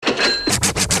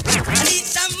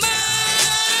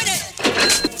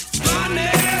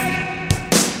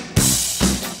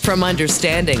From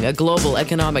understanding a global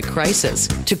economic crisis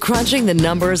to crunching the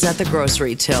numbers at the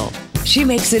grocery till, she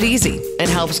makes it easy and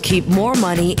helps keep more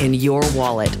money in your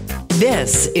wallet.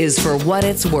 This is For What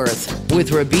It's Worth with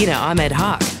Rubina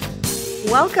Ahmed-Haq.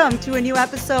 Welcome to a new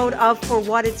episode of For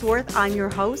What It's Worth. I'm your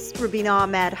host, Rubina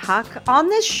Ahmed-Haq. On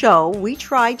this show, we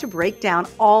try to break down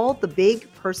all the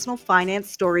big personal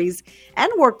finance stories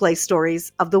and workplace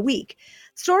stories of the week.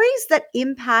 Stories that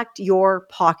impact your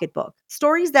pocketbook.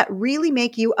 Stories that really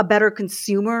make you a better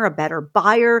consumer, a better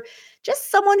buyer, just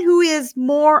someone who is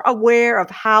more aware of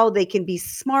how they can be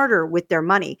smarter with their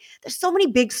money. There's so many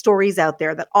big stories out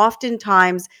there that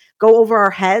oftentimes go over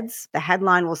our heads. The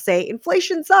headline will say,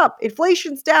 inflation's up,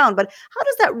 inflation's down. But how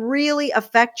does that really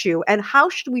affect you? And how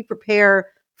should we prepare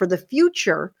for the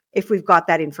future if we've got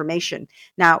that information?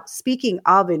 Now, speaking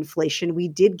of inflation, we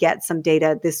did get some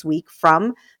data this week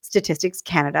from Statistics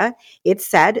Canada. It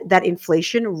said that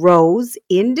inflation rose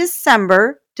in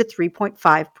December to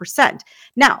 3.5%.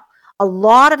 Now, a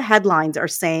lot of headlines are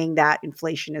saying that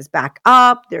inflation is back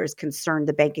up. There's concern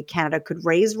the Bank of Canada could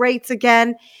raise rates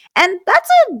again. And that's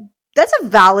a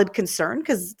valid concern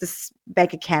because the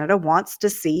Bank of Canada wants to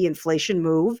see inflation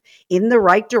move in the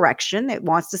right direction. It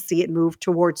wants to see it move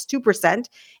towards 2%.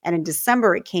 And in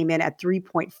December, it came in at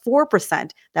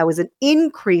 3.4%. That was an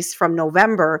increase from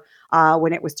November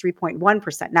when it was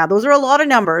 3.1%. Now, those are a lot of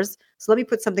numbers. So let me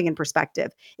put something in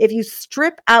perspective. If you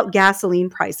strip out gasoline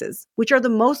prices, which are the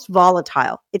most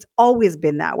volatile, it's always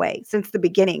been that way since the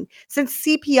beginning, since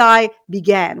CPI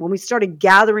began, when we started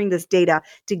gathering this data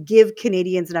to give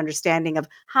Canadians an understanding of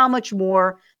how much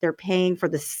more they're paying for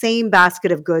the same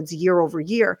basket of goods year over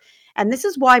year. And this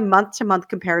is why month-to-month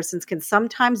comparisons can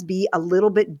sometimes be a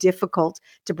little bit difficult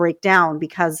to break down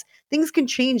because things can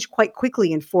change quite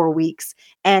quickly in 4 weeks.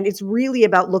 And it's really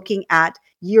about looking at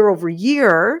year over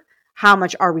year. How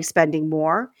much are we spending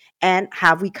more? And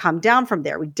have we come down from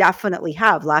there? We definitely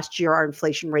have. Last year, our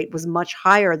inflation rate was much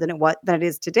higher than it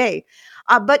is today.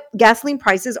 But gasoline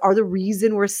prices are the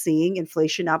reason we're seeing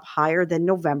inflation up higher than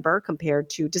November compared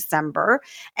to December.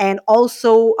 And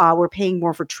also, we're paying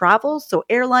more for travel. So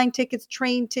airline tickets,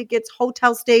 train tickets,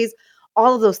 hotel stays,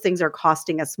 all of those things are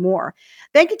costing us more.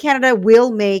 Bank of Canada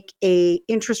will make an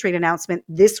interest rate announcement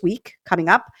this week coming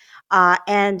up.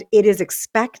 And it is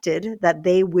expected that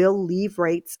they will leave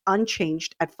rates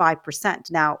unchanged at 5%.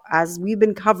 Now, as we've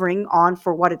been covering on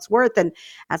For What It's Worth, and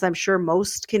as I'm sure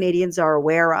most Canadians are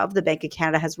aware of, the Bank of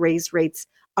Canada has raised rates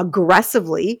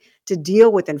aggressively to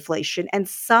deal with inflation. And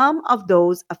some of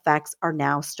those effects are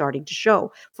now starting to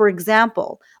show. For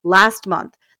example, last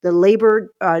month, the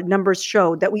labor numbers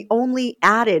showed that we only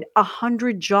added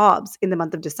 100 jobs in the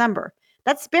month of December.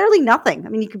 That's barely nothing. I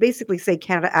mean, you could basically say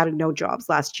Canada added no jobs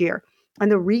last year. And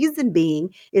the reason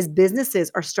being is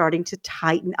businesses are starting to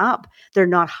tighten up. They're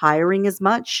not hiring as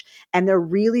much, and they're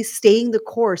really staying the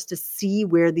course to see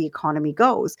where the economy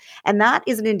goes. And that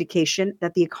is an indication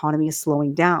that the economy is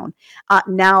slowing down.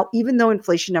 Now, even though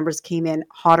inflation numbers came in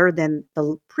hotter than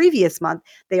the previous month,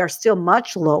 they are still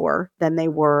much lower than they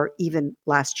were even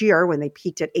last year when they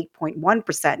peaked at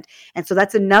 8.1%. And so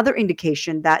that's another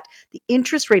indication that the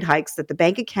interest rate hikes that the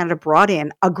Bank of Canada brought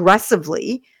in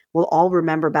aggressively, we'll all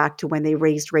remember back to when they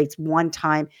raised rates one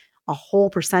time, a whole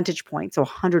percentage point, so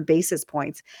 100 basis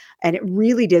points. And it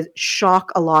really did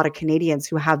shock a lot of Canadians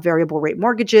who have variable rate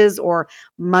mortgages or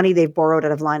money they've borrowed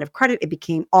out of line of credit. It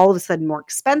became all of a sudden more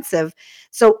expensive.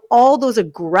 So all those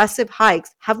aggressive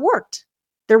hikes have worked.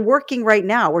 They're working right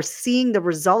now. We're seeing the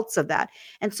results of that.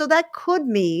 And so that could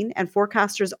mean, and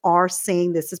forecasters are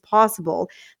saying this is possible,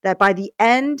 that by the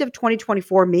end of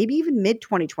 2024, maybe even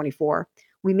mid-2024,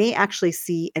 we may actually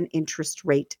see an interest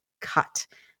rate cut.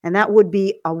 And that would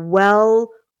be a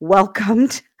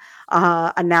welcomed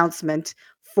announcement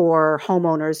for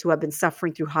homeowners who have been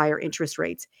suffering through higher interest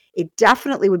rates. It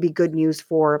definitely would be good news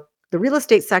for the real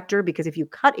estate sector, because if you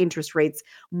cut interest rates,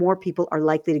 more people are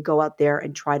likely to go out there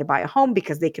and try to buy a home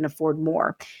because they can afford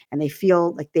more, and they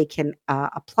feel like they can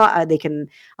apply. They can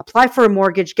apply for a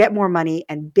mortgage, get more money,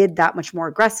 and bid that much more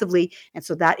aggressively, and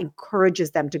so that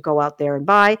encourages them to go out there and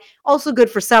buy. Also good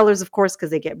for sellers, of course, because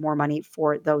they get more money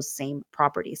for those same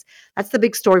properties. That's the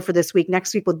big story for this week.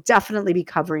 Next week, we'll definitely be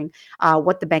covering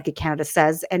what the Bank of Canada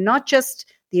says, and not just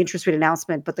the interest rate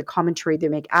announcement, but the commentary they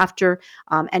make after,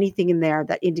 anything in there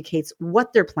that indicates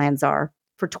what their plans are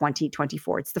for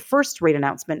 2024. It's the first rate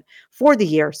announcement for the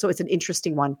year, so it's an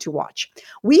interesting one to watch.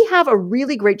 We have a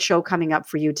really great show coming up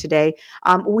for you today.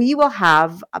 We will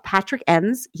have Patrick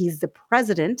Ens. He's the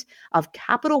president of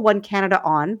Capital One Canada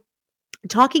on,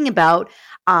 talking about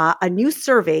a new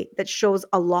survey that shows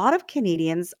a lot of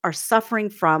Canadians are suffering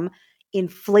from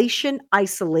inflation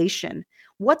isolation.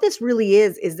 what this really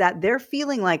is that they're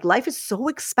feeling like life is so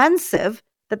expensive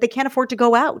that they can't afford to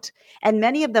go out. And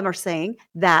many of them are saying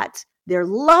that their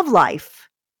love life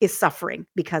is suffering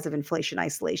because of inflation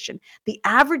isolation. The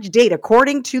average date,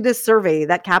 according to this survey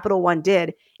that Capital One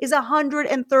did, is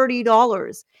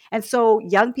 $130. And so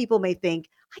young people may think,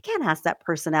 I can't ask that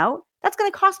person out. That's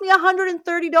going to cost me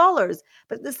 $130.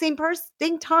 But at the same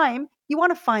time, you want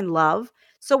to find love.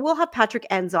 So we'll have Patrick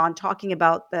Ens on talking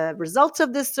about the results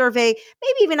of this survey,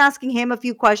 maybe even asking him a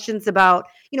few questions about,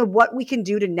 what we can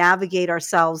do to navigate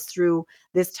ourselves through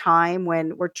this time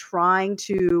when we're trying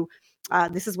to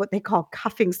this is what they call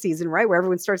cuffing season, right? Where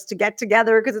everyone starts to get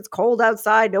together because it's cold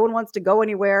outside. No one wants to go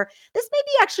anywhere. This may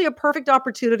be actually a perfect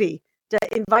opportunity to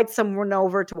invite someone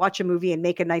over to watch a movie and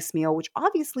make a nice meal, which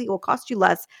obviously will cost you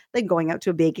less than going out to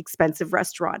a big, expensive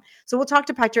restaurant. So we'll talk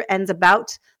to Patrick Ens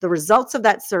about the results of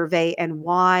that survey and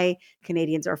why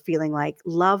Canadians are feeling like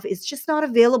love is just not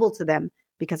available to them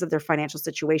because of their financial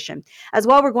situation. As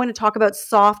well, we're going to talk about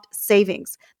soft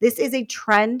savings. This is a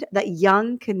trend that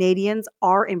young Canadians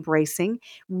are embracing.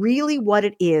 Really what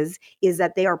it is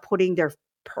that they are putting their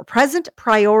present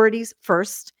priorities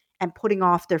first and putting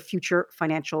off their future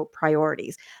financial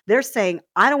priorities. They're saying,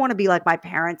 I don't want to be like my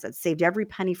parents that saved every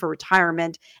penny for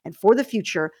retirement, and for the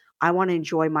future, I want to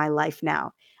enjoy my life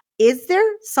now. Is there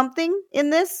something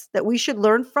in this that we should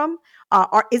learn from?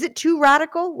 Or is it too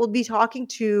radical? We'll be talking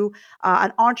to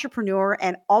an entrepreneur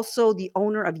and also the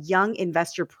owner of Young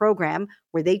Investor Program,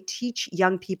 where they teach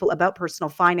young people about personal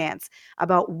finance,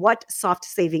 about what soft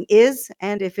saving is,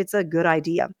 and if it's a good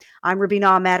idea. I'm Rubina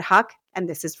Ahmed-Haq, and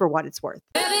this is For What It's Worth.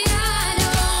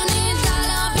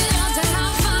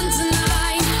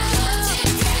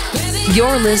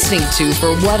 You're listening to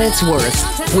For What It's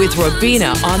Worth with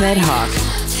Rubina Ahmed-Haq.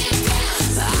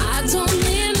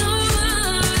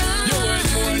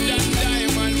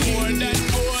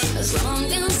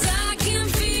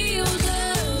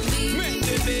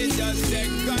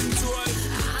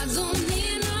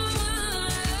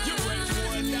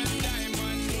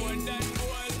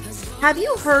 Have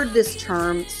you heard this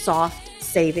term, soft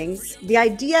savings? The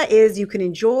idea is you can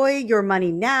enjoy your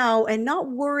money now and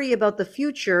not worry about the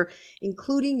future,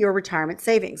 including your retirement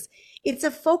savings. It's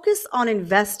a focus on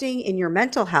investing in your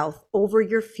mental health over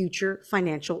your future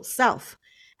financial self.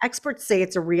 Experts say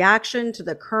it's a reaction to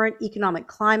the current economic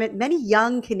climate many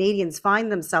young Canadians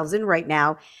find themselves in right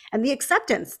now, and the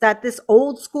acceptance that this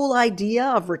old school idea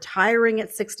of retiring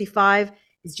at 65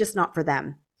 is just not for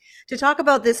them. To talk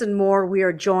about this and more, we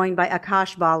are joined by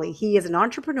Akaash Bali. He is an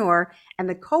entrepreneur and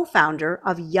the co-founder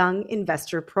of Young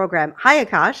Investor Program. Hi,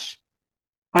 Akaash.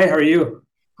 Hi, how are you?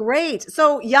 Great.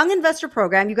 So Young Investor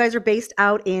Program, you guys are based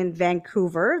out in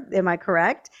Vancouver. Am I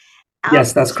correct?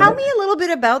 Yes, that's correct. Tell me a little bit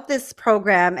about this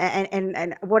program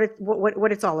and what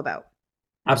it's all about.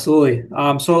 Absolutely.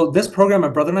 So this program, my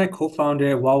brother and I co-founded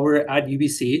it while we were at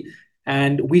UBC,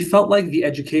 and we felt like the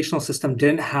educational system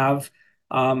didn't have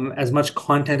as much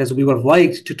content as we would have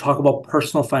liked to talk about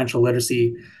personal financial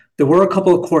literacy. There were a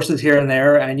couple of courses here and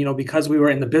there, and because we were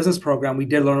in the business program, we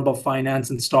did learn about finance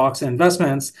and stocks and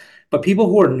investments. But people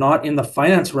who are not in the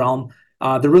finance realm,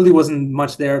 there really wasn't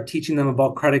much there teaching them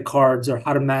about credit cards or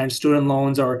how to manage student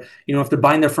loans, or if they're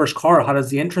buying their first car, how does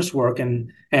the interest work,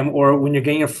 and or when you're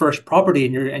getting your first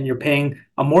property and you're paying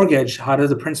a mortgage, how does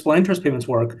the principal interest payments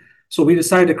work? So we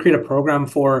decided to create a program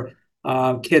for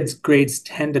kids grades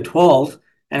 10 to 12.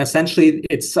 And essentially,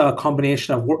 it's a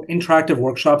combination of interactive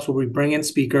workshops where we bring in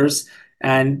speakers,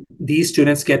 and these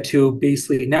students get to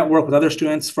basically network with other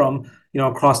students from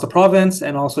across the province,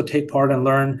 and also take part and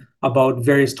learn about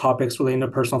various topics relating to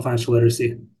personal financial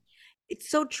literacy. It's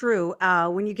so true.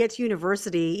 When you get to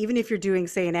university, even if you're doing,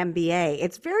 say, an MBA,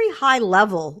 it's very high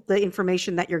level, the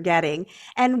information that you're getting.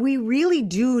 And we really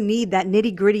do need that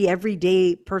nitty gritty,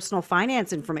 everyday personal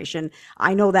finance information.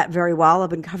 I know that very well. I've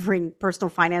been covering personal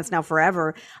finance now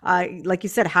forever. Like you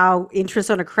said, how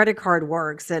interest on a credit card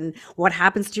works and what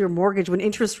happens to your mortgage when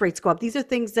interest rates go up. These are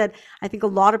things that I think a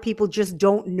lot of people just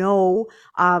don't know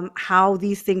how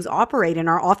these things operate and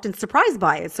are often surprised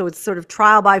by it. So it's sort of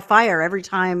trial by fire every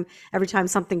time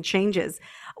something changes.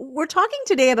 We're talking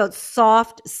today about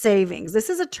soft savings.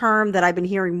 This is a term that I've been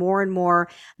hearing more and more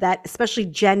that especially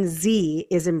Gen Z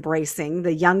is embracing,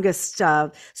 the youngest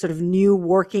sort of new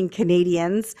working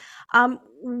Canadians.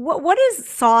 What is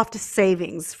soft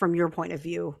savings from your point of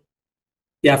view?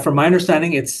 Yeah, from my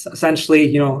understanding, it's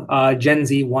essentially, Gen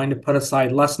Z wanting to put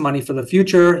aside less money for the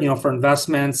future, for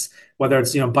investments, whether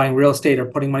it's, buying real estate or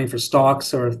putting money for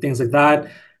stocks or things like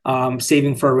that,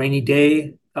 saving for a rainy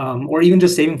day, or even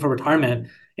just saving for retirement.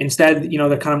 Instead,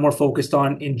 they're kind of more focused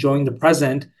on enjoying the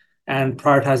present and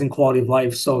prioritizing quality of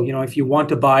life. So, if you want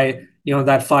to buy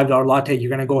that $5 latte, you're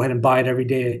going to go ahead and buy it every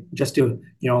day just to,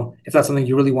 if that's something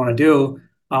you really want to do,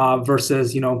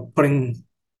 versus, putting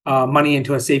money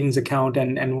into a savings account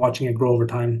and watching it grow over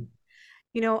time.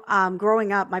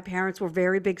 Growing up, my parents were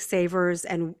very big savers,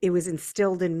 and it was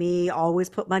instilled in me always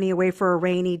put money away for a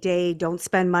rainy day. Don't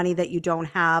spend money that you don't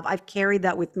have. I've carried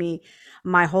that with me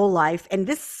my whole life. And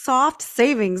this soft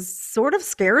savings sort of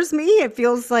scares me. It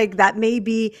feels like that may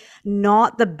be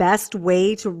not the best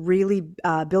way to really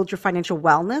build your financial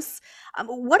wellness.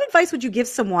 What advice would you give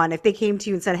someone if they came to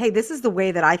you and said, "Hey, this is the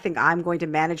way that I think I'm going to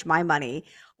manage my money"?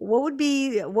 What would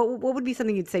be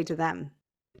something you'd say to them?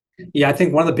 Yeah, I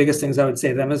think one of the biggest things I would say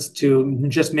to them is to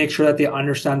just make sure that they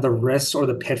understand the risks or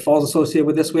the pitfalls associated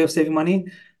with this way of saving money.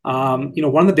 One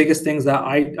of the biggest things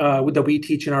that we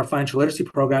teach in our financial literacy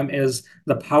program is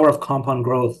the power of compound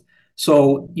growth.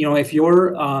 So, if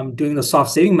you're doing the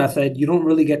soft saving method, you don't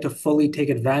really get to fully take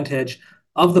advantage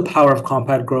of the power of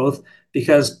compound growth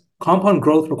because compound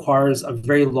growth requires a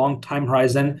very long time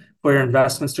horizon for your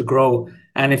investments to grow.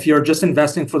 And if you're just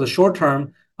investing for the short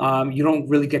term, you don't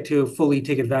really get to fully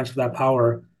take advantage of that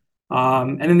power.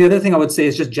 And then the other thing I would say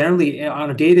is just generally on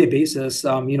a day-to-day basis,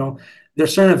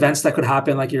 there's certain events that could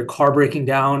happen, like your car breaking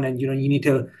down, and you need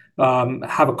to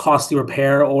have a costly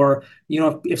repair, or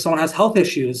if someone has health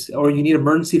issues, or you need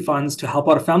emergency funds to help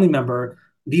out a family member.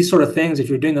 These sort of things, if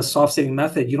you're doing the soft saving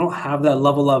method, you don't have that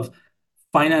level of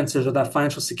finances or that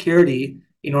financial security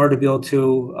in order to be able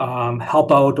to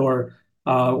help out or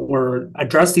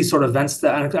address these sort of events,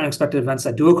 the unexpected events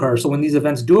that do occur. So when these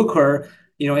events do occur,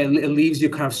 it leaves you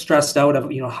kind of stressed out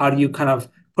of, how do you kind of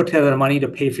put together the money to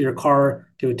pay for your car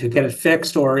to get it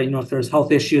fixed, or, if there's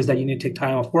health issues that you need to take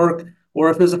time off work, or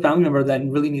if there's a family member that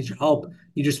really needs your help,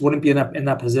 you just wouldn't be in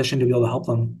that position to be able to help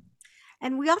them.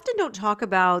 And we often don't talk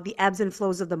about the ebbs and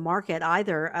flows of the market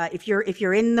either. If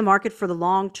you're in the market for the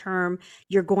long term,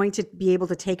 you're going to be able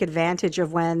to take advantage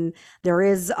of when there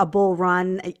is a bull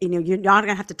run. You're not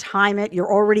going to have to time it.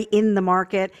 You're already in the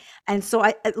market, and so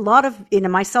a lot of,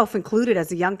 myself included,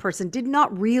 as a young person, did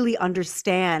not really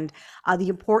understand the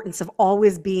importance of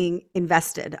always being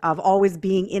invested, of always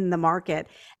being in the market,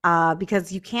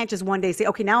 because you can't just one day say,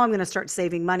 "Okay, now I'm going to start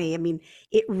saving money." I mean,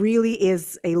 it really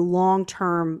is a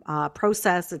long-term process.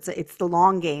 It's the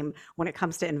long game when it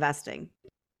comes to investing.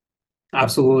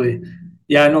 Absolutely.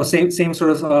 Yeah, no, same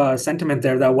sort of sentiment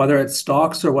there, that whether it's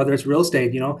stocks or whether it's real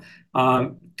estate,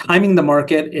 timing the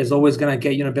market is always going to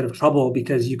get you in a bit of trouble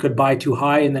because you could buy too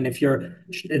high. And then if you're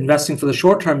investing for the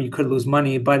short term, you could lose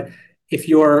money. But if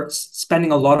you're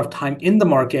spending a lot of time in the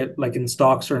market, like in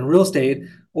stocks or in real estate,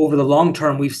 over the long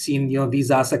term, we've seen, these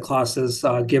asset classes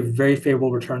give very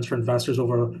favorable returns for investors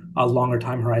over a longer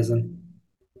time horizon.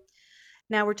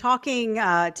 Now we're talking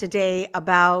today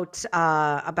about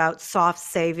soft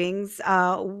savings.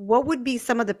 What would be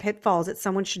some of the pitfalls that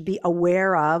someone should be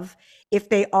aware of if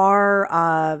they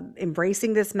are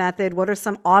embracing this method? What are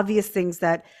some obvious things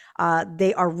that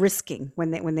they are risking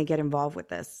when they get involved with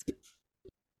this?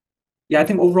 Yeah, I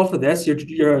think overall for this,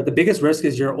 the biggest risk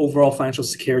is your overall financial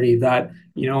security. That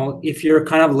if you're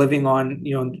kind of living on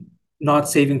not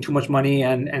saving too much money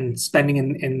and spending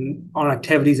in on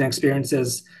activities and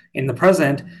experiences in the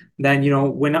present, then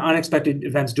when unexpected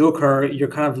events do occur, you're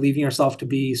kind of leaving yourself to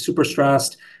be super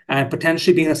stressed and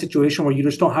potentially being in a situation where you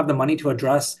just don't have the money to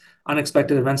address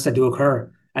unexpected events that do occur.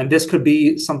 And this could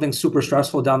be something super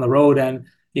stressful down the road. And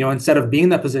instead of being in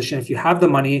that position, if you have the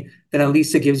money, then at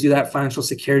least it gives you that financial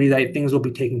security that things will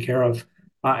be taken care of,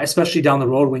 especially down the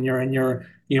road when you're in your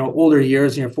older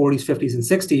years, in your 40s, 50s, and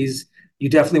 60s. You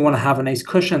definitely want to have a nice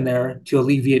cushion there to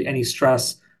alleviate any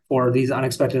stress for these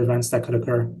unexpected events that could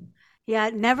occur. Yeah,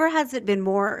 never has it been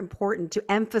more important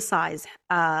to emphasize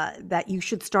that you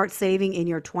should start saving in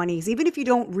your 20s, even if you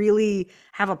don't really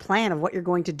have a plan of what you're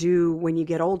going to do when you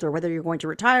get older, whether you're going to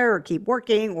retire or keep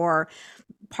working or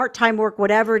part-time work,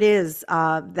 whatever it is.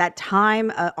 That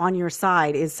time on your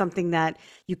side is something that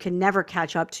you can never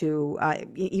catch up to.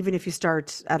 Even if you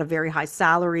start at a very high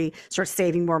salary, start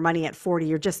saving more money at 40,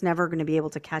 you're just never going to be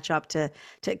able to catch up to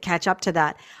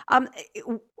that.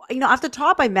 Off the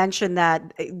top, I mentioned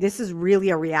that this is really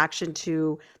a reaction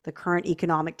to the current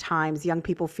economic times, young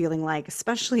people feeling like,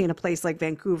 especially in a place like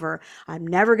Vancouver, I'm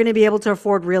never going to be able to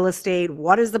afford real estate.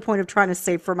 What is the point of trying to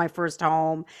save for my first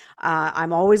home?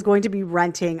 I'm always going to be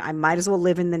renting. I might as well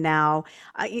live in the now.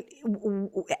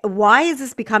 Why is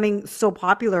this becoming so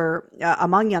popular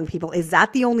among young people? Is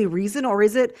that the only reason, or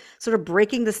is it sort of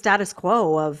breaking the status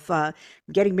quo of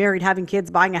getting married, having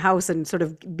kids, buying a house, and sort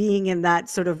of being in that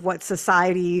sort of what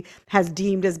society has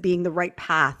deemed as being the right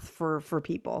path for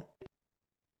people?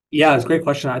 Yeah, it's a great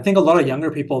question. I think a lot of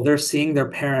younger people, they're seeing their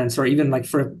parents, or even like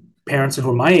for parents who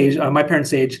are my age, my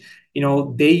parents' age,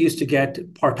 they used to get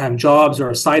part-time jobs or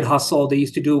a side hustle. They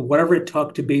used to do whatever it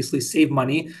took to basically save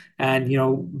money and,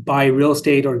 buy real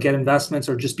estate or get investments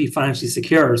or just be financially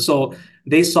secure. So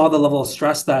they saw the level of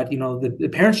stress that, the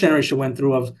parents' generation went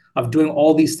through of doing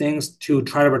all these things to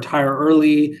try to retire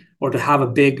early or to have a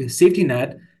big safety net.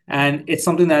 And it's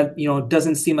something that,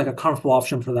 doesn't seem like a comfortable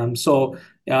option for them. So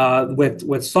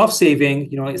with soft saving,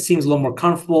 it seems a little more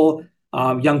comfortable.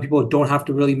 Young people don't have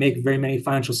to really make very many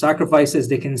financial sacrifices.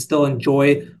 They can still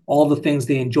enjoy all the things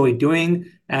they enjoy doing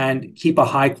and keep a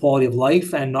high quality of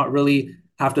life and not really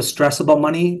have to stress about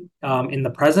money in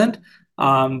the present.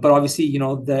 But obviously,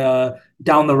 the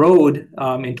down the road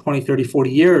in 20, 30, 40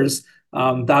 years,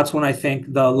 that's when I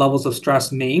think the levels of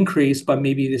stress may increase, but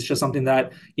maybe it's just something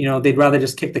that, they'd rather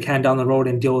just kick the can down the road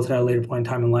and deal with it at a later point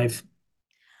in time in life.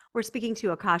 We're speaking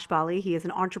to Akaash Bali. He is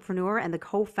an entrepreneur and the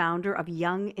co-founder of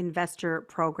Young Investor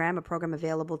Program, a program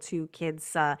available to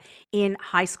kids in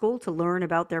high school to learn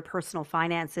about their personal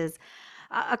finances.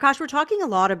 Akash, we're talking a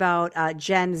lot about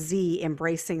Gen Z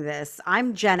embracing this.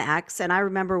 I'm Gen X, and I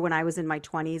remember when I was in my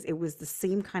 20s, it was the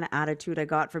same kind of attitude I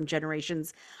got from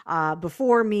generations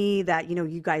before me that,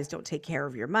 you guys don't take care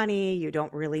of your money. You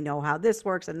don't really know how this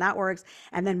works and that works.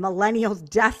 And then millennials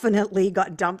definitely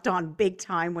got dumped on big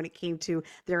time when it came to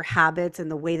their habits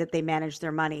and the way that they manage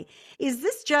their money. Is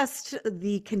this just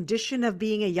the condition of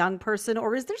being a young person,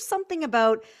 or is there something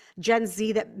about Gen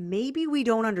Z that maybe we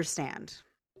don't understand?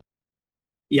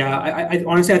 Yeah, I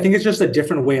honestly, I think it's just a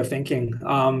different way of thinking.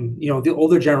 The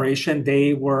older generation,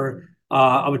 they were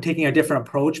taking a different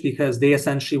approach because they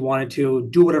essentially wanted to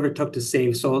do whatever it took to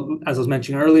save. So as I was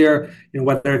mentioning earlier,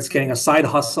 whether it's getting a side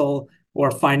hustle or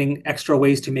finding extra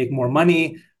ways to make more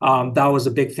money, that was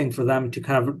a big thing for them to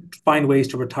kind of find ways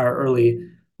to retire early.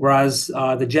 Whereas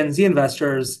the Gen Z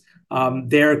investors,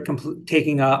 they're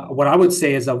taking what I would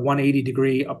say is a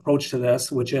 180-degree approach to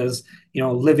this, which is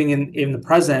living in the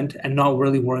present and not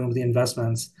really worrying about the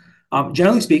investments.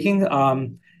 Generally speaking,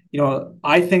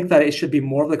 I think that it should be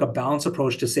more of like a balanced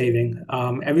approach to saving.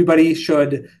 Everybody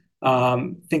should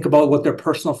think about what their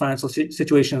personal financial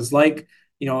situation is like.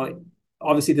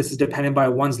 Obviously, this is dependent by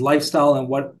one's lifestyle and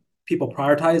what people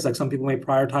prioritize. Like some people may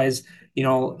prioritize,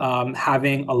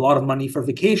 having a lot of money for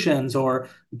vacations or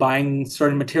buying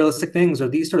certain materialistic things or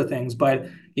these sort of things. But,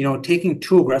 taking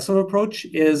too aggressive approach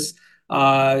is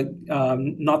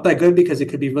not that good because it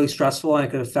could be really stressful and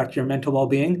it could affect your mental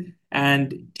well-being.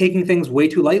 And taking things way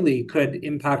too lightly could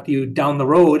impact you down the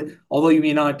road, although you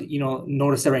may not,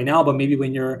 notice it right now, but maybe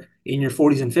when you're in your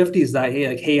 40s and 50s that,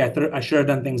 hey, I should have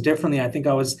done things differently. I think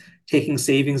I was taking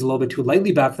savings a little bit too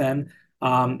lightly back then.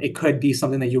 It could be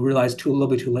something that you realize a little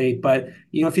bit too late. But,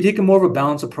 if you take a more of a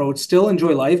balanced approach, still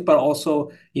enjoy life, but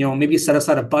also, maybe set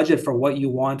aside a budget for what you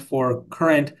want for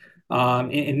current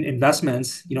in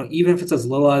investments, even if it's as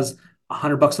little as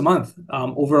 $100 a month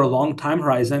over a long time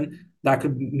horizon, that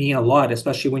could mean a lot,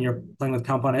 especially when you're playing with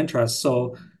compound interest.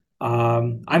 So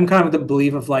I'm kind of the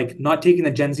belief of like not taking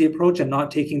the Gen Z approach and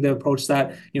not taking the approach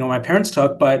that, my parents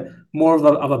took, but more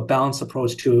of a balanced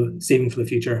approach to saving for the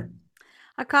future.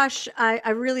 Akash, I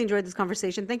really enjoyed this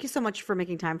conversation. Thank you so much for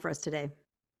making time for us today.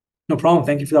 No problem.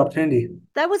 Thank you for the opportunity.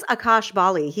 That was Akaash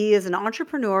Bali. He is an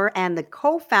entrepreneur and the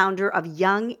co-founder of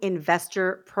Young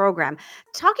Investor Program,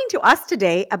 talking to us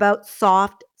today about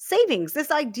soft savings.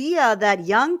 This idea that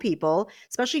young people,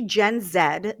 especially Gen Z,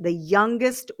 the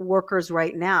youngest workers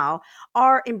right now,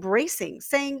 are embracing,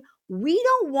 saying, we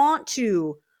don't want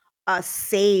to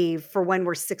save for when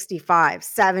we're 65,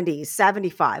 70,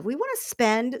 75. We want to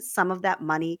spend some of that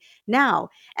money now.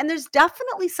 And there's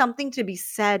definitely something to be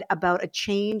said about a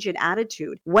change in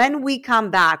attitude. When we come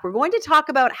back, we're going to talk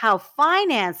about how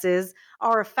finances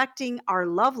are affecting our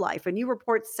love life. A new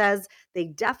report says they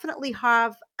definitely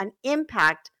have an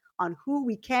impact on who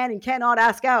we can and cannot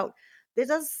ask out. This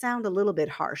does sound a little bit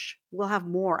harsh. We'll have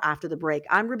more after the break.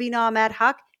 I'm Rubina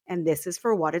Ahmed-Haq, and this is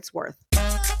For What It's Worth.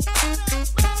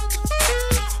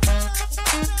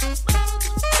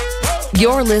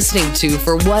 You're listening to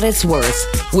For What It's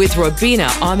Worth with Rubina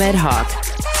Ahmed-Haq.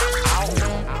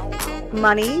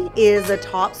 Money is a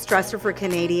top stressor for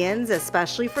Canadians,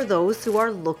 especially for those who are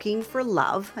looking for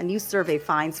love. A new survey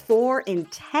finds 4 in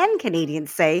 10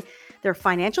 Canadians say their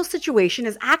financial situation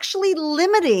is actually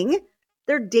limiting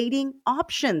their dating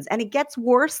options. And it gets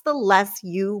worse the less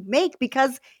you make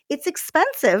because it's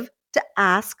expensive to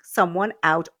ask someone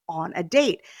out on a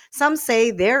date. Some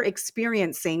say they're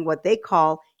experiencing what they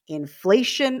call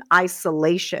inflation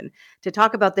isolation. To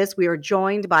talk about this, we are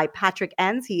joined by Patrick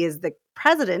Ens. He is the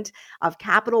president of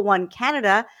Capital One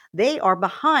Canada. They are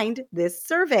behind this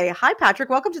survey. Hi, Patrick.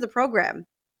 Welcome to the program.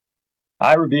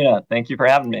 Hi, Rubina. Thank you for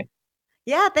having me.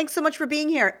 Yeah, thanks so much for being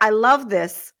here. I love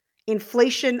this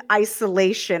inflation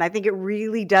isolation. I think it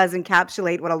really does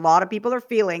encapsulate what a lot of people are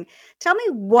feeling. Tell me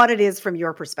what it is from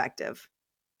your perspective.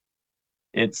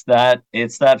 It's that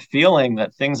feeling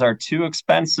that things are too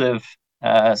expensive,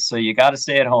 so you got to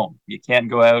stay at home. You can't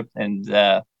go out and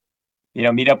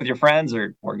meet up with your friends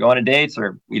or go on a dates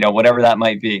or whatever that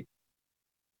might be.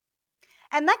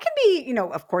 And that can be,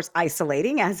 of course,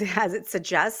 isolating as it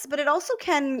suggests, but it also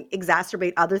can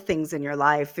exacerbate other things in your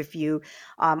life if you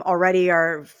already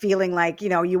are feeling like,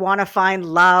 you want to find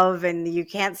love and you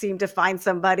can't seem to find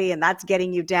somebody and that's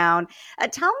getting you down.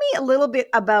 Tell me a little bit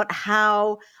about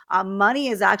how money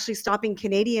is actually stopping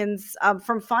Canadians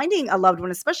from finding a loved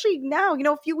one, especially now,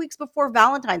 a few weeks before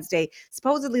Valentine's Day,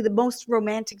 supposedly the most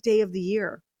romantic day of the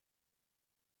year.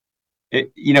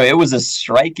 It was a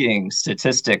striking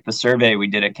statistic. The survey we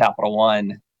did at Capital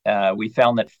One, we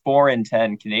found that 4 in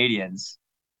 10 Canadians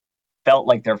felt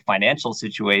like their financial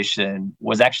situation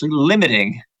was actually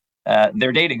limiting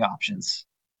their dating options.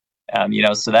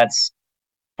 So that's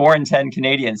 4 in 10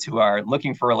 Canadians who are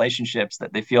looking for relationships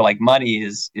that they feel like money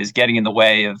is getting in the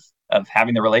way of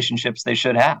having the relationships they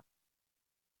should have.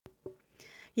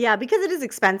 Yeah, because it is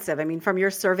expensive. I mean, from your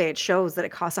survey, it shows that it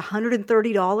costs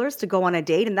 $130 to go on a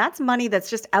date. And that's money that's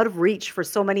just out of reach for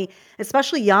so many,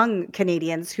 especially young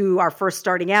Canadians who are first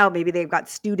starting out. Maybe they've got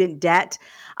student debt.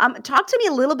 Talk to me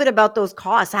a little bit about those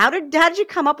costs. How did you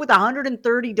come up with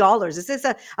 $130? Is this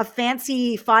a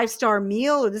fancy five-star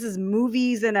meal, or this is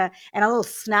movies and a little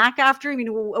snack after? I mean,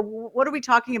 what are we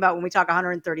talking about when we talk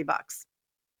 130 bucks?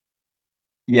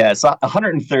 Yeah, so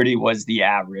 130 was the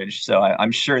average. So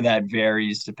I'm sure that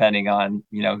varies depending on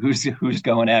who's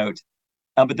going out.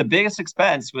 But the biggest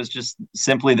expense was just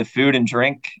simply the food and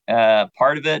drink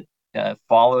part of it,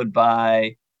 followed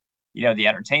by the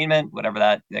entertainment, whatever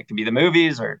that could be, the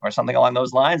movies or something along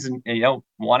those lines, and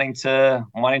wanting to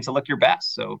look your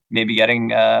best. So maybe getting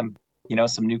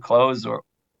some new clothes or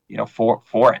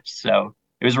for it. So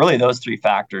it was really those three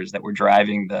factors that were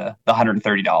driving the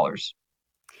 $130.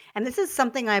 And this is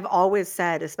something I've always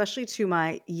said, especially to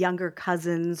my younger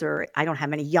cousins, or I don't have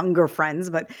many younger friends,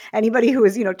 but anybody who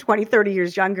is, 20, 30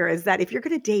 years younger, is that if you're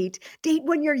going to date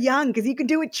when you're young, because you can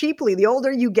do it cheaply. The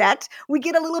older you get, we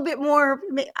get a little bit more,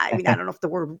 I mean, I don't know if the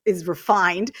word is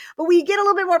refined, but we get a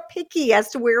little bit more picky as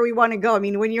to where we want to go. I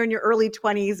mean, when you're in your early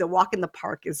 20s, a walk in the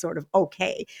park is sort of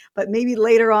okay. But maybe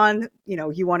later on,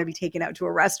 you want to be taken out to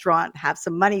a restaurant, have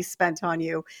some money spent on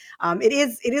you. It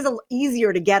is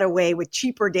easier to get away with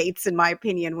cheaper dates, in my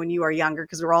opinion, when you are younger,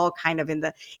 because we're all kind of in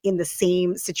the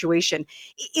same situation.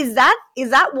 Is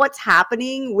that what's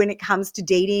happening when it comes to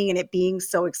dating and it being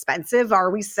so expensive? Are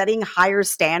we setting higher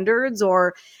standards,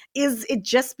 or is it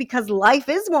just because life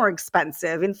is more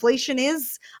expensive? Inflation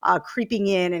is creeping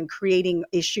in and creating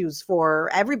issues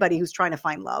for everybody who's trying to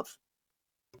find love.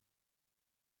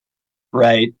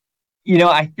 Right.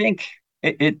 I think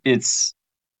it's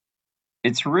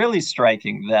really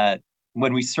striking that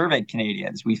when we surveyed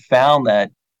Canadians, we found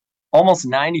that almost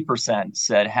 90%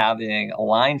 said having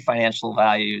aligned financial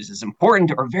values is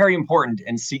important or very important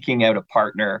in seeking out a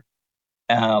partner.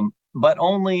 But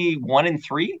only 1 in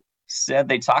 3 said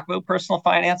they talk about personal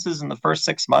finances in the first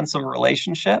 6 months of a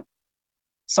relationship.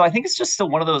 So I think it's just still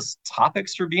one of those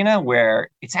topics, Rubina, where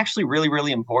it's actually really,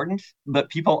 really important, but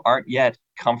people aren't yet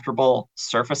comfortable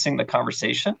surfacing the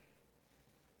conversation.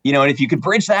 And if you could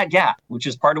bridge that gap, which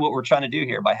is part of what we're trying to do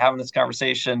here by having this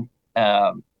conversation,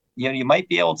 you might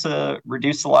be able to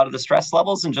reduce a lot of the stress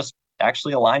levels and just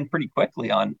actually align pretty quickly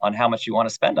on how much you want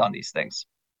to spend on these things.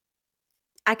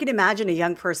 I can imagine a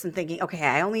young person thinking, okay,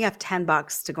 I only have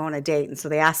 $10 to go on a date. And so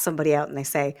they ask somebody out and they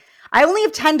say, I only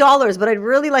have $10, but I'd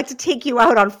really like to take you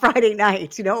out on Friday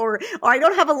night, or I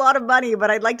don't have a lot of money, but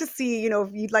I'd like to see, if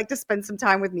you'd like to spend some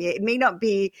time with me. It may not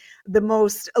be the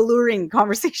most alluring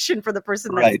conversation for the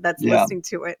person that's, Right. that's Yeah. listening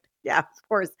to it. Yeah, of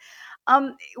course.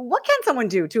 What can someone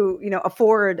do to,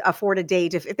 afford a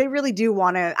date if they really do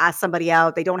want to ask somebody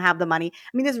out, they don't have the money?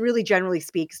 I mean, this really generally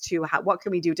speaks to what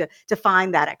can we do to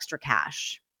find that extra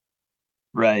cash?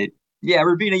 Right. Yeah,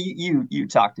 Rubina, you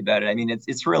talked about it. I mean,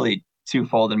 it's really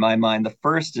twofold in my mind. The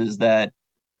first is that,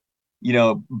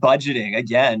 budgeting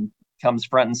again comes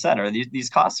front and center. These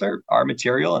costs are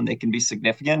material and they can be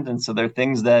significant. And so they're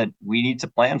things that we need to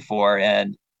plan for.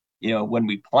 And, when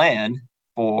we plan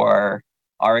for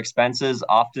our expenses,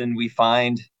 often we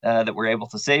find that we're able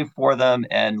to save for them.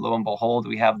 And lo and behold,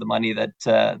 we have the money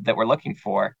that we're looking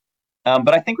for.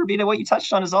 But I think, Rubina, what you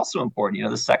touched on is also important.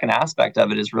 The second aspect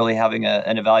of it is really having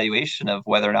an evaluation of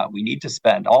whether or not we need to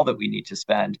spend all that we need to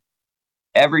spend.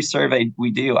 Every survey we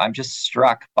do, I'm just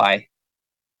struck by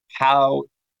how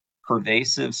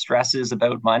pervasive stresses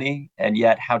about money, and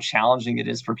yet how challenging it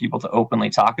is for people to openly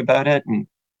talk about it. And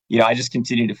I just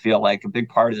continue to feel like a big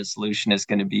part of the solution is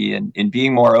going to be in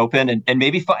being more open and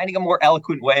maybe finding a more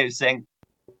eloquent way of saying,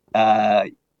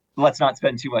 let's not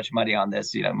spend too much money on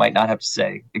this. Might not have to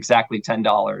say exactly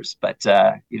 $10, but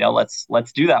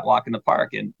let's do that walk in the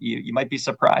park. And you might be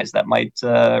surprised that might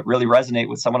really resonate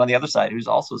with someone on the other side who's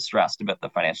also stressed about the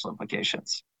financial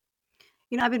implications.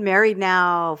 I've been married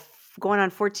now going on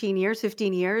 14 years,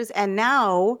 15 years, and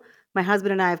now my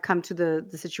husband and I have come to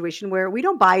the situation where we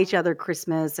don't buy each other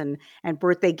Christmas and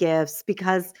birthday gifts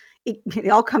because it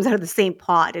all comes out of the same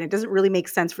pot, and it doesn't really make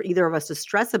sense for either of us to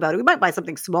stress about it. We might buy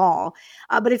something small,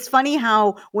 but it's funny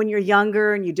how when you're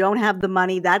younger and you don't have the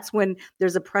money, that's when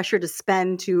there's a pressure to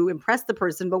spend to impress the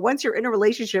person. But once you're in a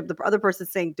relationship, the other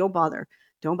person's saying, don't bother.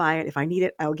 Don't buy it. If I need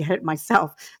it, I'll get it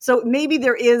myself. So maybe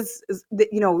there is,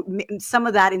 some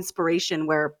of that inspiration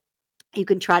where you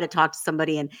can try to talk to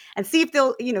somebody and see if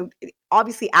they'll,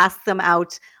 obviously ask them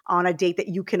out on a date that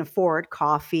you can afford,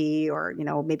 coffee or,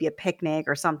 maybe a picnic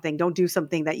or something. Don't do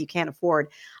something that you can't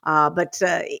afford. But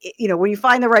when you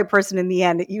find the right person in the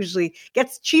end, it usually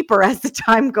gets cheaper as the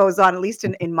time goes on, at least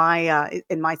in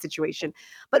my situation.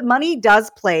 But money does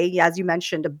play, as you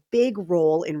mentioned, a big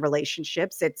role in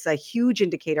relationships. It's a huge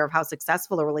indicator of how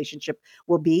successful a relationship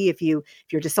will be. If you're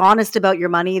dishonest about your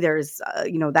money, there's,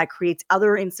 that creates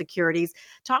other insecurities.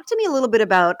 Talk to me a little bit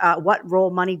about what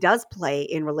role money does play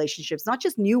in relationships, not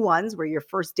just new ones where you're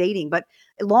first dating, but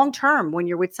long term when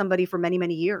you're with somebody for many,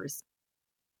 many years.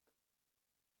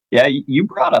 Yeah, you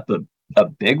brought up a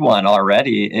big one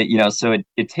already. So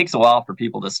it takes a while for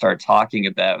people to start talking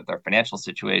about their financial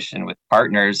situation with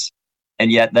partners.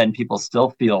 And yet then people still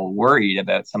feel worried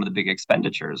about some of the big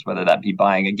expenditures, whether that be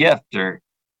buying a gift or,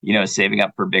 saving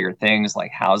up for bigger things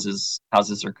like houses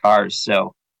or cars.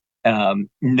 So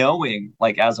knowing,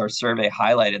 like as our survey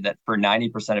highlighted, that for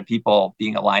 90% of people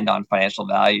being aligned on financial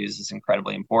values is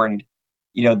incredibly important,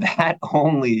 that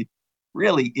only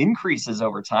really increases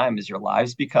over time as your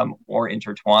lives become more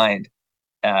intertwined.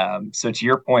 So to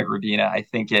your point, Rubina, I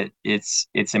think it's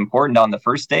important on the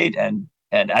first date. And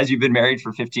as you've been married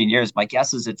for 15 years, my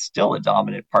guess is it's still a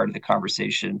dominant part of the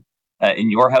conversation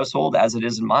in your household as it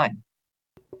is in mine.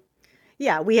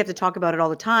 Yeah, we have to talk about it all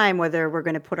the time, whether we're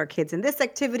going to put our kids in this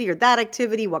activity or that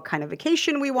activity, what kind of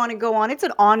vacation we want to go on. It's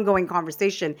an ongoing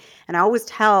conversation. And I always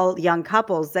tell young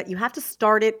couples that you have to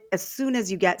start it as soon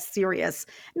as you get serious.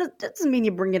 And that doesn't mean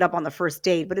you bring it up on the first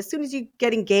date, but as soon as you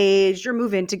get engaged or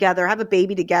move in together, have a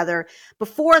baby together,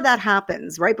 before that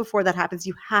happens, right before that happens,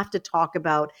 you have to talk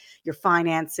about your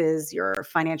finances, your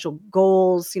financial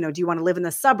goals. Do you want to live in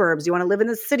the suburbs? Do you want to live in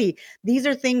the city? These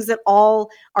are things that all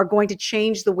are going to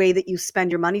change the way that you spend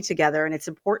your money together. And it's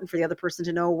important for the other person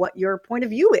to know what your point of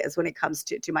view is when it comes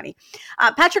to money.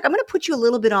 Patrick, I'm going to put you a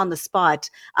little bit on the spot.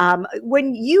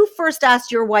 When you first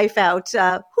asked your wife out,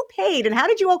 who paid and how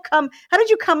did you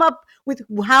come up with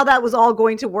how that was all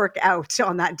going to work out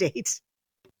on that date?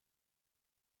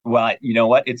 Well, you know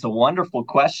what? It's a wonderful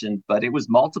question, but it was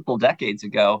multiple decades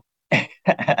ago.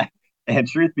 And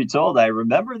truth be told, I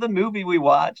remember the movie we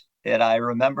watched, and I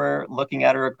remember looking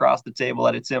at her across the table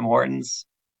at a Tim Hortons.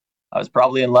 I was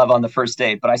probably in love on the first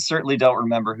date, but I certainly don't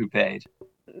remember who paid.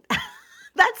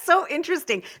 That's so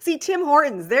interesting. See, Tim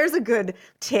Hortons, there's a good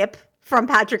tip from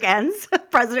Patrick Ens,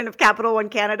 president of Capital One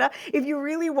Canada. If you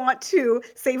really want to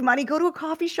save money, go to a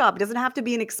coffee shop. It doesn't have to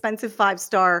be an expensive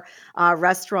 5-star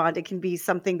restaurant. It can be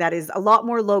something that is a lot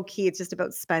more low key. It's just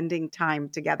about spending time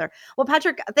together. Well,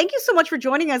 Patrick, thank you so much for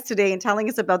joining us today and telling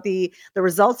us about the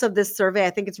results of this survey. I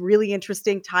think it's really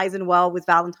interesting, ties in well with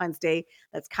Valentine's Day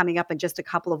that's coming up in just a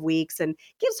couple of weeks, and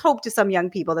gives hope to some young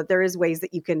people that there is ways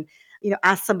that you can,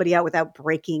 ask somebody out without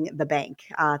breaking the bank.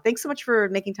 Thanks so much for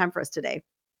making time for us today.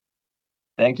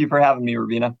 Thank you for having me,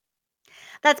 Rubina.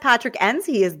 That's Patrick Ens.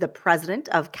 He is the president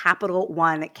of Capital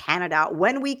One Canada.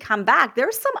 When we come back,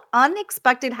 there's some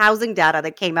unexpected housing data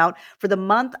that came out for the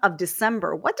month of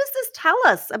December. What does this tell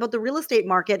us about the real estate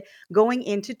market going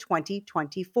into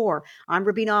 2024? I'm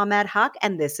Rubina Ahmed-Haq,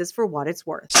 and this is For What It's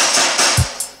Worth.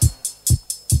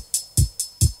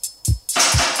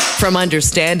 From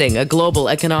understanding a global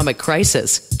economic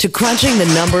crisis to crunching the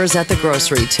numbers at the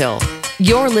grocery till,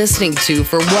 you're listening to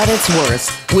For What It's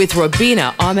Worth with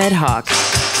Rubina Ahmed-Haq.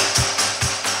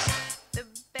 The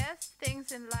best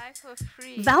things in life are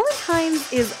free.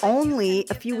 Valentine's is only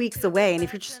a few weeks away, and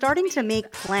if you're starting to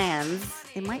make plans,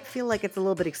 it might feel like it's a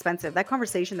little bit expensive. That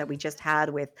conversation that we just had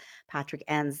with Patrick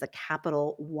Ens, the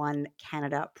Capital One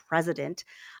Canada president,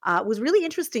 was really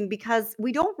interesting because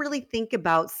we don't really think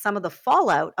about some of the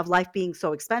fallout of life being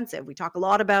so expensive. We talk a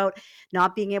lot about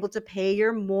not being able to pay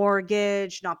your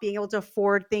mortgage, not being able to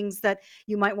afford things that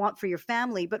you might want for your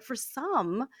family. But for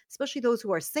some, especially those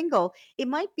who are single, it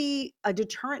might be a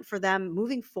deterrent for them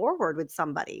moving forward with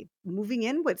somebody, moving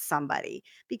in with somebody,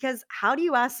 because how do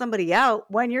you ask somebody out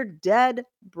when you're dead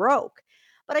broke?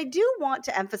 But I do want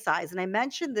to emphasize, and I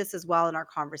mentioned this as well in our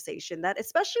conversation, that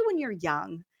especially when you're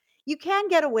young, you can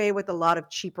get away with a lot of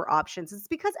cheaper options. It's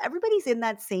because everybody's in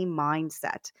that same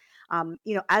mindset.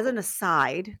 As an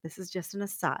aside, this is just an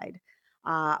aside.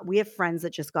 We have friends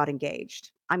that just got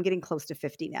engaged. I'm getting close to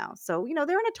 50 now. So,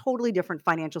 they're in a totally different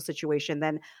financial situation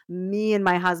than me and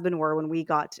my husband were when we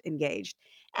got engaged.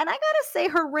 And I got to say,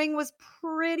 her ring was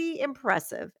pretty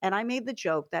impressive. And I made the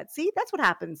joke that, see, that's what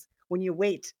happens when you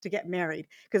wait to get married,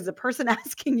 because the person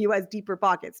asking you has deeper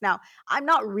pockets. Now, I'm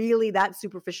not really that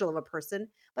superficial of a person,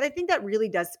 but I think that really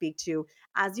does speak to,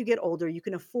 as you get older, you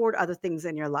can afford other things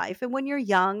in your life. And when you're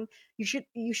young, you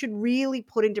should really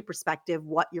put into perspective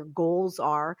what your goals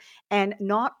are and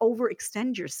not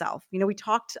overextend yourself. We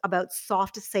talked about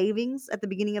soft savings at the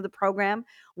beginning of the program,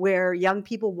 where young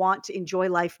people want to enjoy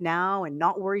life now and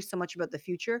not worry so much about the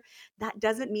future. That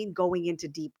doesn't mean going into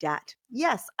deep debt.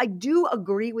 Yes, I do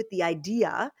agree with the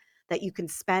idea that you can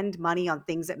spend money on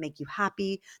things that make you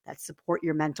happy, that support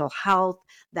your mental health,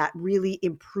 that really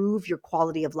improve your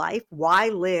quality of life. Why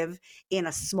live in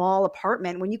a small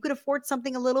apartment when you could afford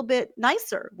something a little bit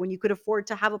nicer, when you could afford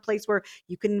to have a place where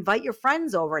you can invite your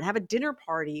friends over and have a dinner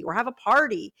party or have a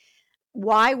party?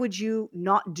 Why would you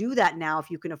not do that now if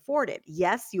you can afford it?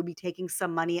 Yes, you'll be taking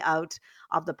some money out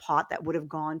of the pot that would have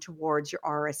gone towards your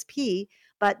RSP,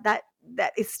 but that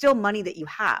is still money that you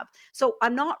have. So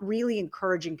I'm not really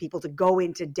encouraging people to go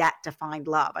into debt to find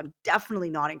love. I'm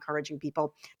definitely not encouraging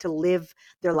people to live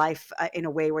their life in a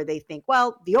way where they think,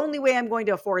 well, the only way I'm going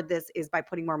to afford this is by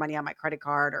putting more money on my credit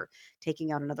card or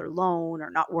taking out another loan or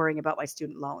not worrying about my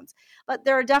student loans. But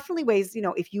there are definitely ways,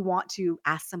 if you want to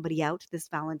ask somebody out this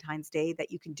Valentine's Day, that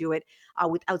you can do it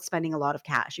without spending a lot of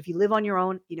cash. If you live on your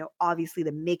own, obviously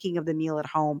the making of the meal at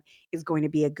home is going to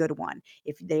be a good one.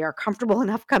 If they are comfortable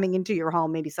enough coming into your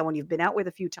home, maybe someone you've been out with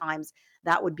a few times,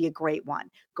 that would be a great one.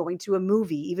 Going to a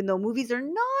movie, even though movies are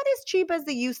not as cheap as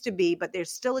they used to be, but there's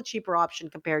still a cheaper option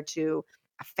compared to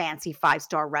a fancy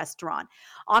 5-star restaurant.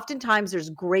 Oftentimes there's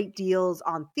great deals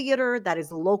on theater that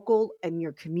is local in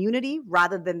your community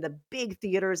rather than the big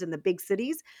theaters in the big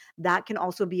cities. That can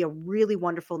also be a really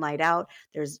wonderful night out.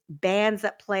 There's bands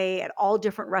that play at all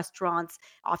different restaurants.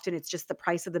 Often it's just the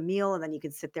price of the meal, and then you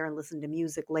can sit there and listen to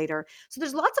music later. So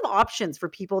there's lots of options for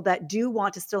people that do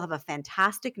want to still have a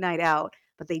fantastic night out,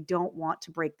 but they don't want to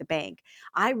break the bank.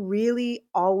 I really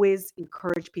always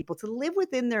encourage people to live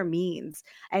within their means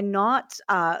and not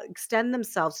extend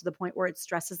themselves to the point where it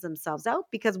stresses themselves out,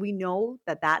 because we know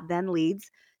that then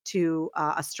leads to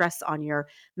a stress on your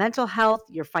mental health,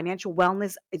 your financial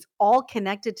wellness. It's all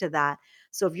connected to that.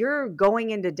 So if you're going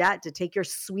into debt to take your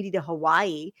sweetie to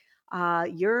Hawaii,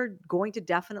 you're going to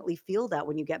definitely feel that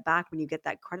when you get back, when you get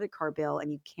that credit card bill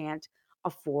and you can't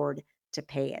afford to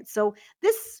pay it. So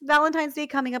this Valentine's Day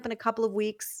coming up in a couple of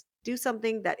weeks, do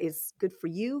something that is good for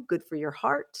you, good for your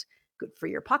heart, good for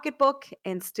your pocketbook,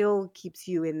 and still keeps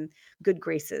you in good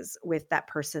graces with that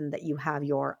person that you have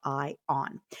your eye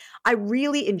on. I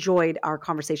really enjoyed our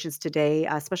conversations today,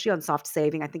 especially on soft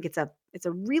saving. I think it's a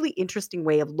really interesting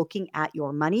way of looking at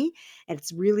your money. And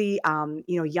it's really,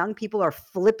 young people are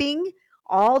flipping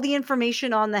all the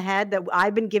information on the head that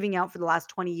I've been giving out for the last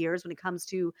 20 years when it comes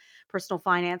to personal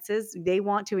finances. They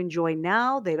want to enjoy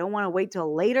now. They don't want to wait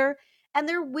till later. And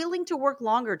they're willing to work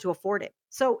longer to afford it.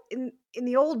 So in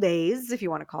the old days, if you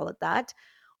want to call it that,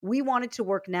 we wanted to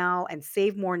work now and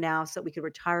save more now so that we could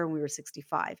retire when we were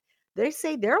 65. They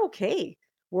say they're okay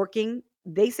working.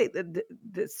 They say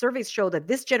the surveys show that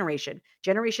this generation,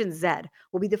 Generation Z,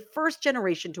 will be the first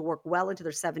generation to work well into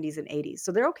their 70s and 80s.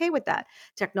 So they're okay with that.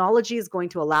 Technology is going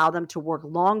to allow them to work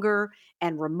longer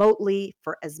and remotely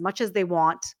for as much as they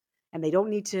want. And they don't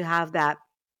need to have that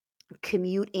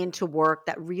commute into work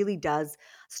that really does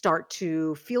start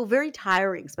to feel very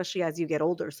tiring, especially as you get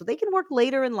older. So they can work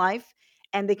later in life,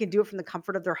 and they can do it from the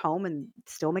comfort of their home and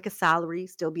still make a salary,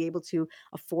 still be able to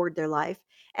afford their life.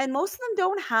 And most of them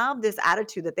don't have this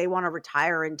attitude that they want to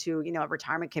retire into, a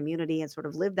retirement community and sort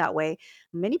of live that way.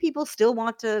 Many people still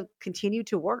want to continue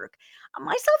to work,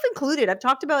 myself included. I've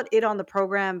talked about it on the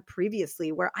program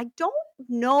previously, where I don't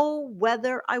know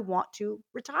whether I want to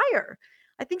retire.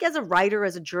 I think as a writer,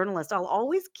 as a journalist, I'll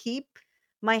always keep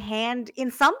my hand in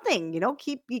something,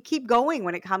 keep going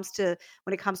when it comes to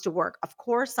work. Of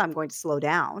course, I'm going to slow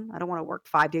down. I don't want to work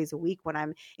 5 days a week when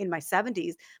I'm in my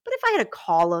 70s. But if I had a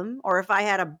column or if I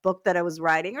had a book that I was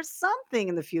writing or something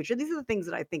in the future, these are the things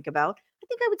that I think about. I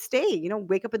think I would stay,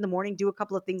 wake up in the morning, do a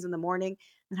couple of things in the morning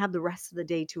and have the rest of the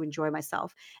day to enjoy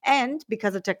myself. And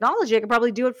because of technology, I could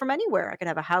probably do it from anywhere. I could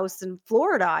have a house in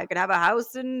Florida. I could have a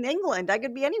house in England. I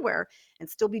could be anywhere and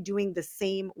still be doing the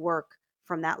same work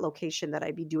from that location that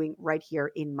I'd be doing right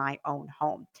here in my own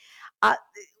home. Uh,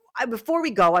 Before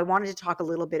we go, I wanted to talk a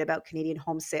little bit about Canadian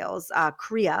home sales.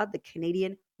 CREA, the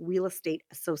Canadian Real Estate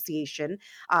Association,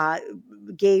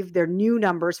 gave their new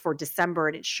numbers for December,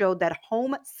 and it showed that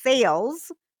home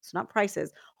sales, so not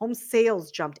prices, home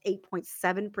sales jumped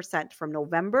 8.7% from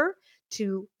November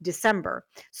to December.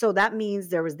 So that means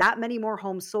there was that many more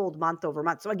homes sold month over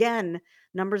month. So again,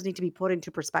 numbers need to be put into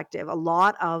perspective. A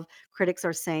lot of critics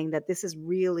are saying that this is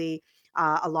really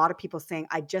a lot of people saying,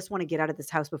 I just want to get out of this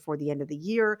house before the end of the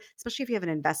year, especially if you have an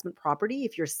investment property.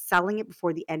 If you're selling it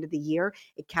before the end of the year,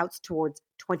 it counts towards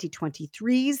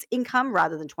 2023's income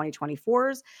rather than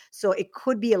 2024's. So it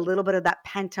could be a little bit of that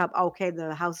pent up, okay,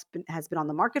 the house has been on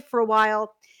the market for a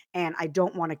while, and I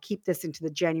don't want to keep this into the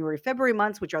January, February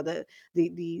months, which are the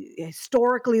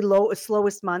historically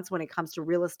slowest months when it comes to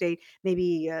real estate.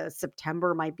 Maybe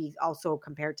September might be also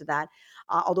compared to that.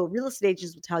 Although real estate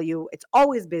agents will tell you it's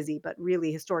always busy, but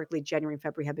really historically January and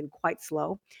February have been quite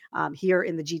slow. Here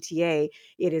in the GTA,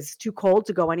 it is too cold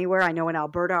to go anywhere. I know in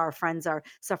Alberta, our friends are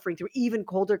suffering through even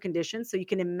colder conditions. So you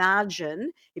can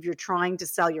imagine if you're trying to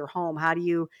sell your home, how do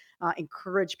you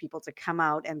encourage people to come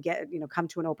out and come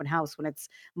to an open house when it's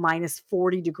minus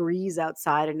 40 degrees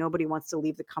outside and nobody wants to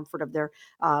leave the comfort of their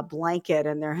blanket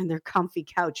and their comfy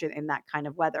couch in that kind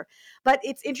of weather. But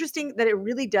it's interesting that it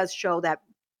really does show that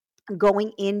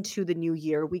going into the new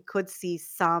year, we could see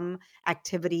some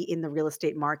activity in the real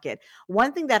estate market.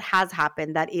 One thing that has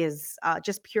happened that is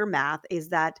just pure math is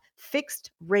that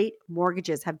fixed rate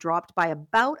mortgages have dropped by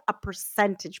about a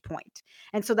percentage point.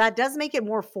 And so that does make it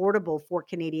more affordable for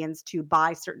Canadians to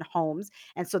buy certain homes.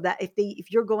 And so that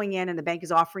if you're going in and the bank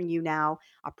is offering you now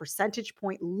a percentage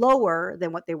point lower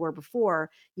than what they were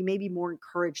before, you may be more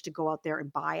encouraged to go out there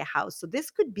and buy a house. So this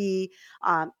could be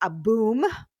a boom.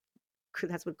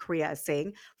 That's what CREA is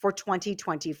saying for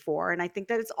 2024. And I think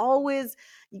that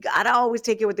you got to always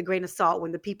take it with a grain of salt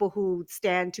when the people who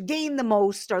stand to gain the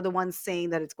most are the ones saying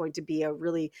that it's going to be a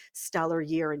really stellar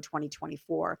year in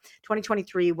 2024.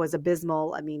 2023 was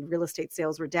abysmal. I mean, real estate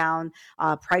sales were down,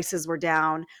 prices were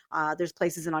down. There's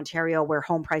places in Ontario where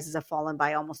home prices have fallen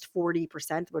by almost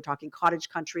 40%. We're talking cottage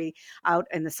country. Out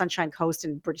in the Sunshine Coast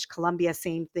in British Columbia,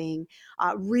 same thing.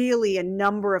 Really, a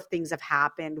number of things have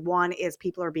happened. One is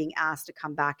people are being asked to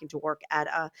come back into work at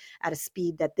a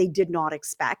speed that they did not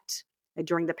expect.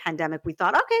 During the pandemic, we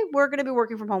thought, okay, we're going to be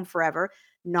working from home forever.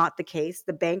 Not the case.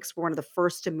 The banks were one of the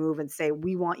first to move and say,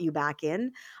 we want you back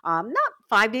in. Not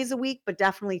 5 days a week, but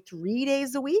definitely 3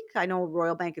 days a week. I know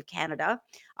Royal Bank of Canada,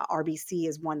 RBC,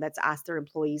 is one that's asked their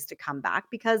employees to come back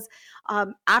because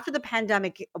after the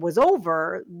pandemic was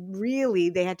over,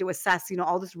 really, they had to assess,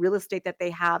 all this real estate that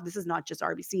they have. This is not just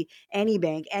RBC, any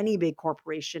bank, any big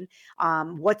corporation.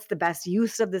 What's the best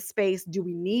use of the space? Do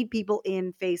we need people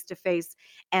in face-to-face?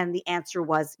 And the answer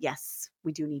was yes,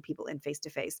 we do need people in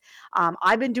face-to-face.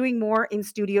 I've been doing more in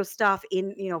studio stuff,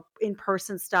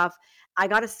 in-person stuff. I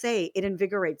got to say, it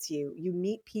invigorates you. You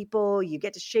meet people, you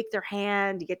get to shake their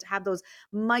hand, you get to have those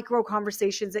micro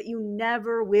conversations that you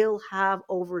never will have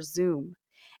over Zoom.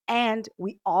 And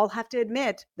we all have to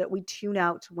admit that we tune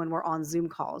out when we're on Zoom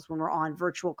calls, when we're on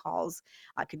virtual calls.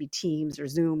 It could be Teams or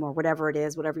Zoom or whatever it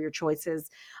is, whatever your choice is,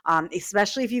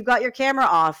 especially if you've got your camera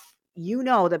off. You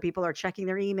know that people are checking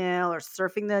their email or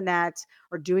surfing the net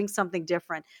or doing something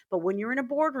different. But when you're in a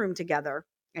boardroom together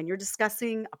and you're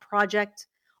discussing a project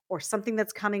or something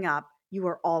that's coming up, you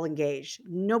are all engaged.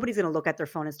 Nobody's going to look at their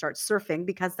phone and start surfing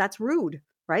because that's rude,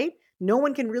 right? No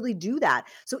one can really do that.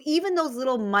 So even those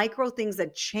little micro things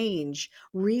that change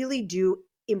really do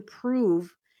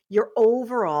improve your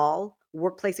overall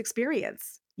workplace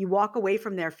experience. You walk away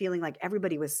from there feeling like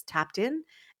everybody was tapped in,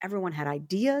 everyone had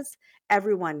ideas,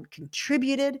 everyone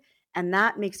contributed, and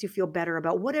that makes you feel better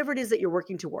about whatever it is that you're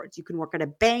working towards. You can work at a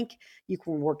bank, you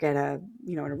can work at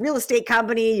in a real estate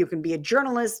company, you can be a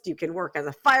journalist, you can work as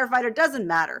a firefighter, doesn't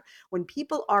matter. When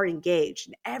people are engaged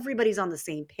and everybody's on the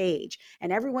same page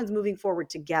and everyone's moving forward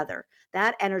together,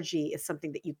 that energy is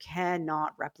something that you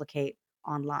cannot replicate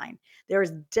online. There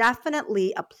is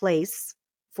definitely a place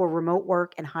for remote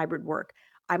work and hybrid work.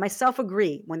 I myself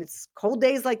agree. When it's cold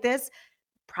days like this,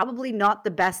 probably not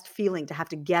the best feeling to have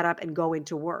to get up and go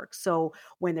into work. So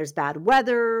when there's bad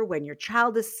weather, when your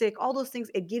child is sick, all those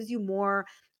things, it gives you more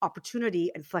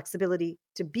opportunity and flexibility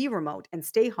to be remote and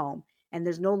stay home. And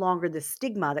there's no longer the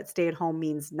stigma that stay at home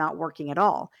means not working at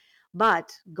all.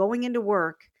 But going into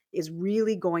work is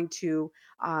really going to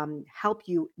help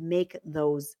you make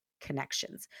those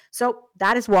connections. So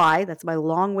that's my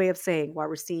long way of saying why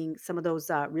we're seeing some of those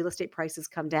real estate prices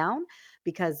come down,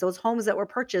 because those homes that were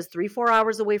purchased 3-4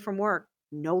 hours away from work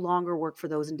no longer work for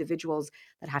those individuals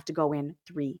that have to go in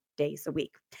 3 days a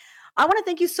week. I want to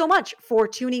thank you so much for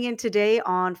tuning in today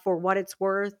on For What It's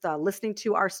Worth, listening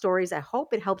to our stories. I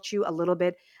hope it helped you a little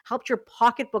bit, helped your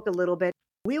pocketbook a little bit.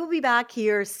 We will be back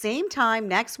here same time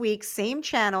next week, same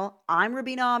channel. I'm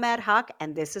Rubina Ahmed-Haq,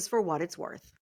 and this is For What It's Worth.